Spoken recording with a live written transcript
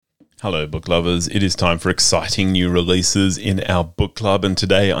Hello book lovers, it is time for exciting new releases in our book club, and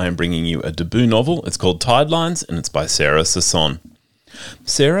today I am bringing you a debut novel. It's called Tidelines and it's by Sarah Sasson.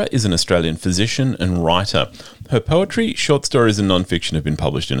 Sarah is an Australian physician and writer. Her poetry, short stories and non-fiction have been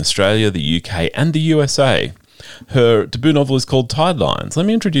published in Australia, the UK and the USA. Her debut novel is called Tidelines. Let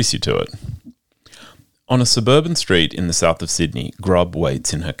me introduce you to it. On a suburban street in the south of Sydney, Grub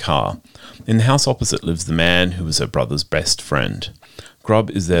waits in her car. In the house opposite lives the man who was her brother's best friend.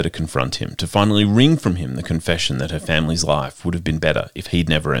 Grub is there to confront him, to finally wring from him the confession that her family's life would have been better if he'd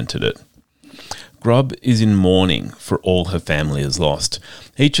never entered it. Grub is in mourning for all her family has lost.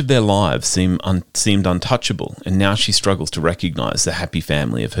 Each of their lives seemed untouchable, and now she struggles to recognise the happy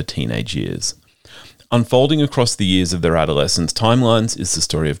family of her teenage years. Unfolding across the years of their adolescence, Tidelines is the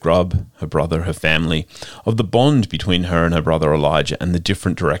story of Grub, her brother, her family, of the bond between her and her brother Elijah and the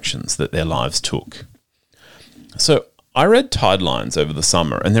different directions that their lives took. So, I read Tidelines over the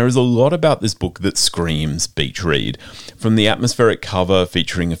summer, and there is a lot about this book that screams beach read. From the atmospheric cover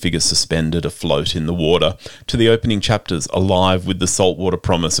featuring a figure suspended afloat in the water, to the opening chapters alive with the saltwater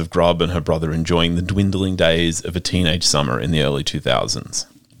promise of Grub and her brother enjoying the dwindling days of a teenage summer in the early 2000s.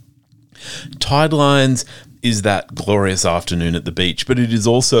 Tidelines is that glorious afternoon at the beach, but it is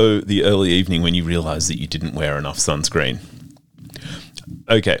also the early evening when you realise that you didn't wear enough sunscreen.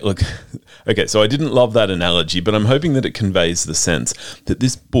 Okay, so I didn't love that analogy, but I'm hoping that it conveys the sense that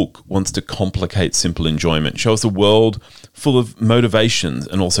this book wants to complicate simple enjoyment, show us a world full of motivations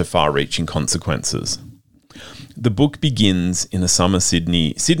and also far-reaching consequences. The book begins in a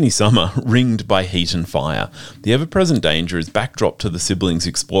Sydney summer ringed by heat and fire. The ever-present danger is backdrop to the siblings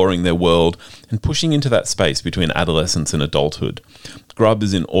exploring their world and pushing into that space between adolescence and adulthood. Grub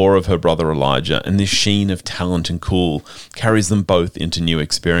is in awe of her brother Elijah, and this sheen of talent and cool carries them both into new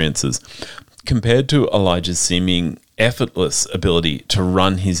experiences. Compared to Elijah's seeming effortless ability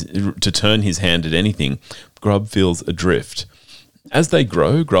to turn his hand at anything, Grub feels adrift. As they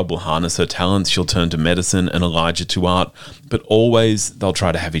grow, Grub will harness her talents, she'll turn to medicine and Elijah to art, but always they'll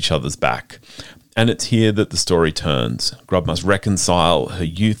try to have each other's back. And it's here that the story turns. Grub must reconcile her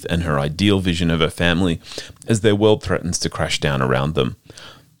youth and her ideal vision of her family as their world threatens to crash down around them.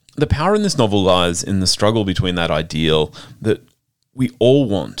 The power in this novel lies in the struggle between that ideal that we all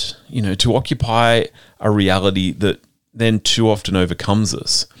want, to occupy a reality that then too often overcomes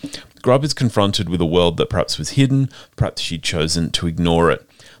us. Grub is confronted with a world that perhaps was hidden, perhaps she'd chosen to ignore it.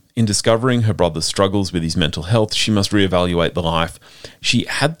 In discovering her brother's struggles with his mental health, she must reevaluate the life she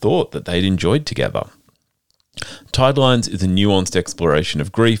had thought that they'd enjoyed together. Tidelines is a nuanced exploration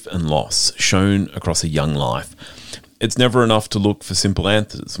of grief and loss, shown across a young life. It's never enough to look for simple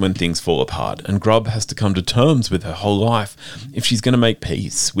answers when things fall apart, and Grub has to come to terms with her whole life if she's going to make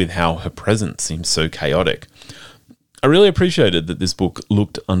peace with how her present seems so chaotic. I really appreciated that this book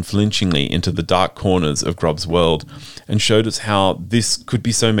looked unflinchingly into the dark corners of Grub's world and showed us how this could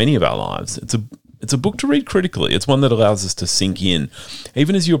be so many of our lives. It's a book to read critically. It's one that allows us to sink in,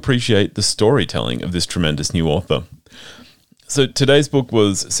 even as you appreciate the storytelling of this tremendous new author. So today's book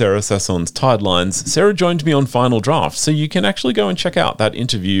was Sarah Sasson's Tidelines. Sarah joined me on Final Draft, so you can actually go and check out that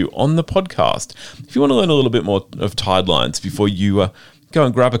interview on the podcast if you want to learn a little bit more of Tidelines before you go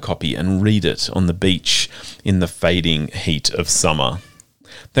and grab a copy and read it on the beach in the fading heat of summer.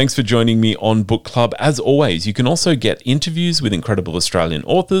 Thanks for joining me on Book Club. As always, you can also get interviews with incredible Australian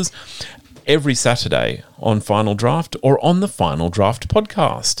authors every Saturday on Final Draft or on the Final Draft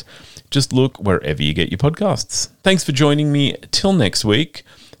podcast. Just look wherever you get your podcasts. Thanks for joining me. Till next week,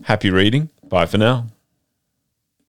 happy reading. Bye for now.